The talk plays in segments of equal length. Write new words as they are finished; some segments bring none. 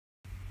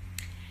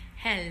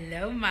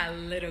Hello, my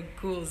little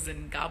ghouls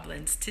and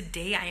goblins.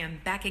 Today I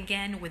am back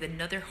again with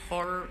another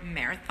horror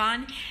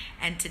marathon.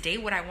 And today,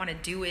 what I want to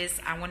do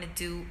is I want to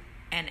do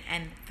an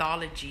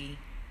anthology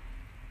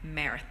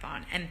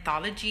marathon.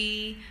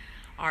 Anthology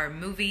are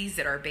movies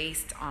that are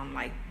based on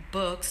like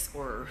books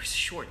or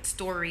short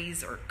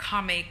stories or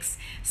comics,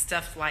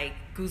 stuff like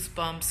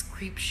Goosebumps,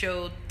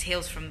 Creepshow,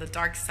 Tales from the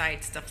Dark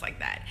Side, stuff like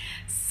that.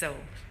 So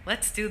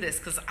let's do this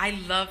because I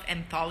love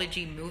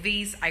anthology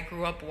movies. I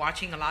grew up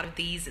watching a lot of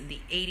these in the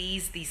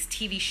 80s, these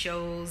TV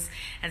shows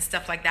and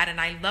stuff like that, and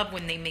I love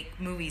when they make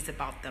movies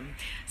about them.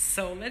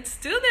 So let's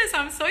do this.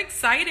 I'm so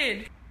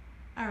excited.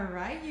 All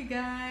right, you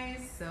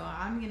guys. So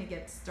I'm going to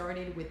get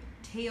started with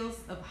Tales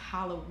of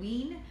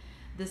Halloween.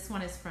 This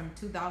one is from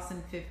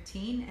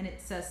 2015, and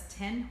it says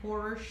 10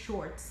 horror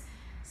shorts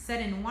set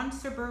in one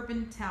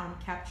suburban town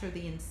capture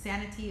the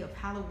insanity of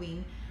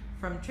Halloween,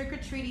 from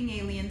trick-or-treating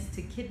aliens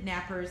to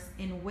kidnappers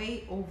in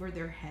way over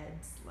their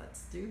heads.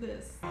 Let's do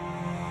this.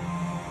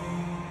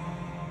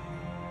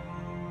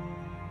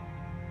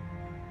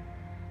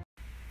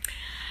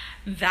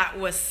 That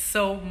was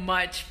so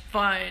much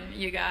fun,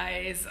 you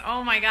guys.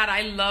 Oh my God,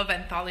 I love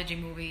anthology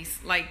movies.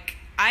 Like,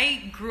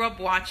 I grew up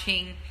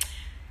watching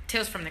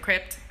Tales from the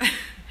Crypt,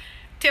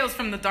 Tales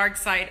from the Dark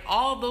Side,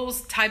 all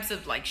those types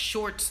of like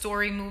short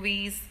story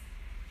movies.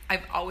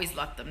 I've always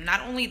loved them.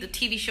 Not only the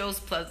TV shows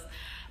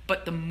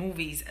but the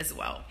movies as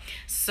well.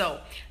 So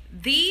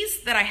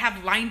these that I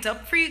have lined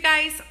up for you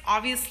guys,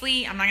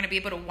 obviously I'm not going to be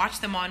able to watch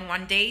them on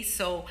one day.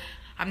 So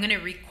I'm going to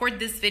record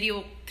this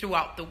video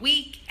throughout the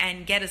week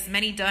and get as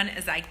many done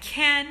as I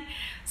can.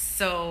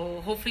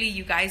 So hopefully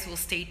you guys will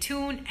stay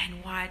tuned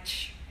and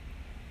watch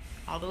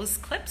all those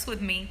clips with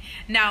me.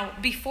 Now,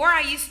 before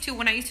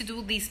when I used to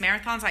do these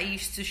marathons, I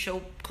used to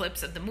show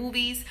clips of the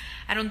movies.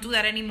 I don't do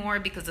that anymore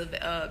because of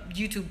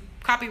YouTube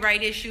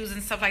copyright issues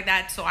and stuff like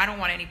that. So I don't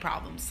want any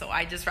problems. So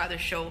I just rather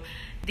show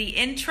the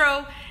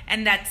intro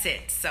and that's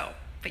it. So,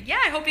 but yeah,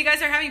 I hope you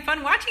guys are having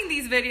fun watching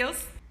these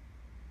videos.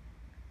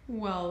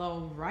 Well,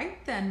 all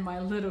right then, my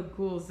little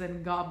ghouls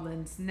and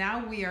goblins.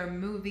 Now we are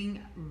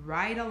moving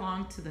right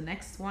along to the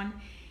next one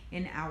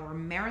in our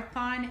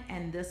marathon,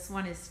 and this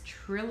one is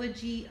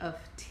Trilogy of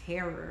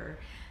Terror.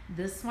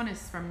 This one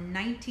is from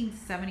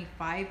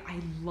 1975. I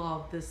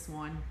love this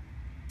one.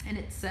 And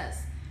it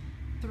says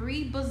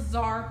 3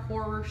 bizarre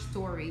horror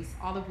stories,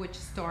 all of which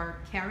star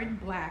Karen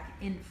Black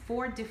in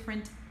 4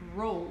 different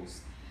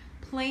roles,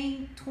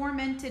 playing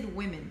tormented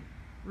women.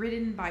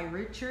 Written by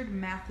Richard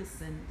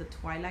Matheson. The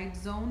Twilight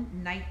Zone,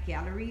 Night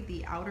Gallery,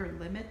 The Outer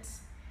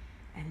Limits,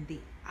 and The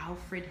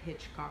Alfred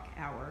Hitchcock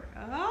Hour.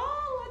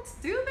 Oh, let's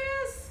do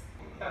this.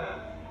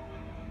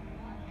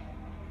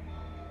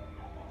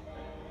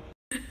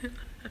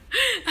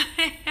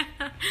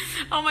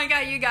 Oh my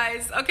God, you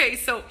guys. Okay,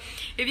 so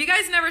if you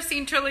guys never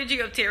seen Trilogy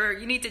of Terror,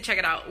 you need to check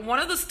it out. One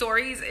of the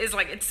stories is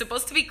like, it's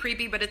supposed to be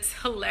creepy, but it's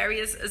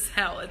hilarious as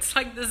hell. It's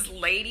like this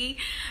lady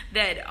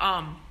that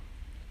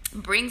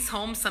brings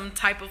home some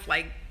type of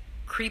like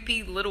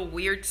creepy little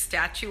weird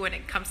statue, and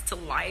it comes to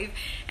life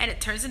and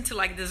it turns into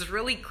like this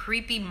really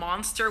creepy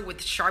monster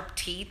with sharp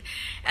teeth,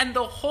 and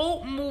the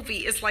whole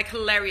movie is like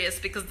hilarious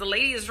because the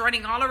lady is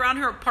running all around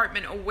her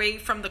apartment away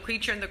from the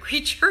creature, and the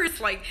creature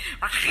is like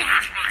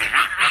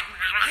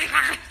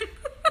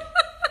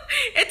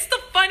it's the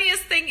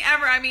funniest thing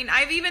ever. I mean,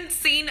 I've even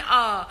seen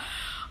a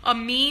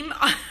meme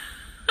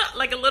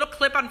like a little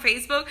clip on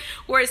Facebook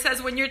where it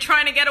says when you're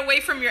trying to get away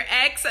from your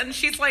ex and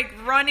she's like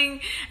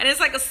running, and it's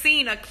like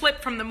a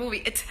clip from the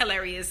movie. It's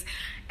hilarious.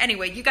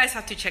 Anyway, you guys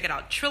have to check it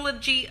out.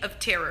 Trilogy of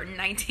Terror,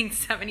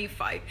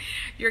 1975.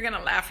 You're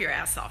gonna laugh your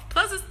ass off.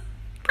 Plus it's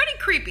pretty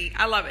creepy.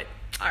 I love it.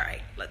 All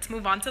right, let's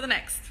move on to the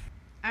next.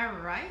 All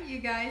right, you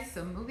guys,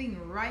 so moving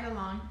right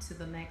along to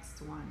the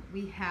next one,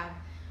 we have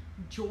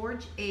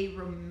George A.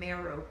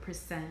 Romero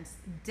presents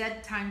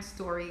Dead Time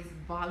Stories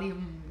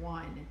Volume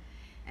 1.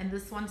 And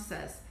this one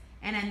says,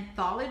 an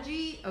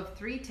anthology of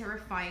 3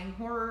 terrifying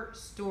horror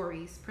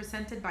stories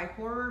presented by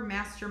horror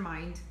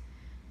mastermind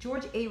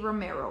George A.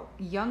 Romero.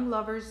 Young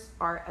lovers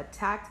are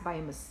attacked by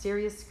a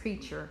mysterious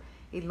creature.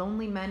 A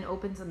lonely man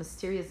opens a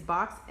mysterious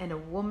box and a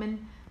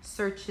woman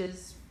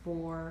searches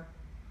for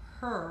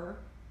her.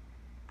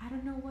 I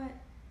don't know what.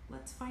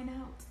 Let's find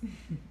out.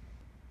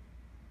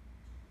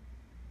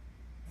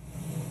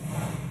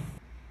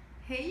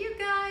 Hey you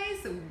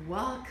guys,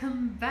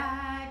 welcome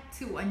back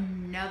to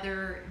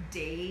another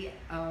day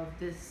of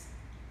this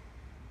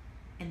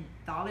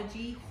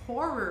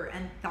horror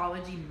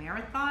anthology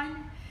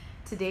marathon.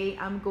 Today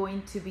I'm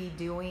going to be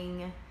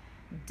doing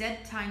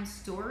Dead Time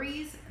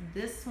Stories.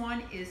 This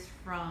one is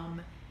from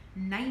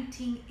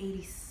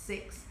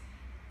 1986,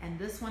 and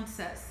this one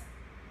says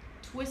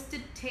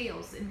twisted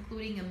tales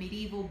including a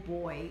medieval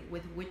boy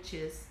with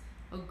witches,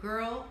 a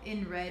girl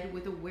in red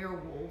with a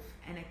werewolf,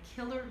 and a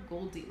killer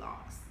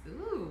Goldilocks.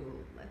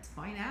 Ooh, let's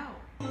find out.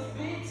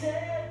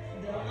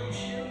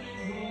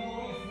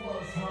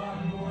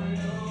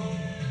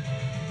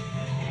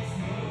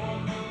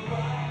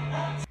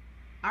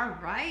 All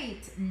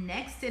right,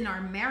 next in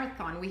our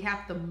marathon, we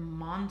have The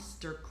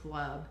Monster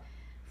Club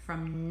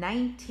from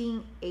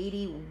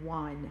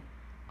 1981.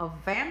 A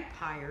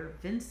vampire,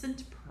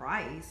 Vincent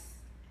Price,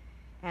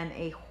 and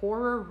a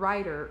horror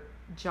writer,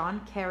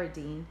 John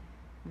Carradine,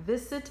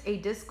 visit a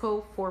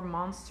disco for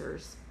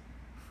monsters,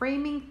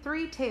 framing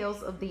three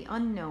tales of the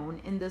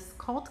unknown in this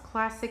cult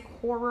classic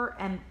horror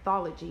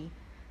anthology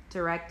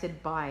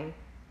directed by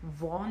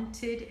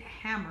vaunted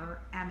Hammer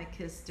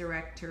Amicus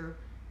director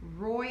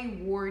Roy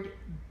Ward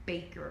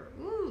Baker.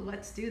 Ooh,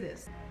 let's do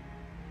this.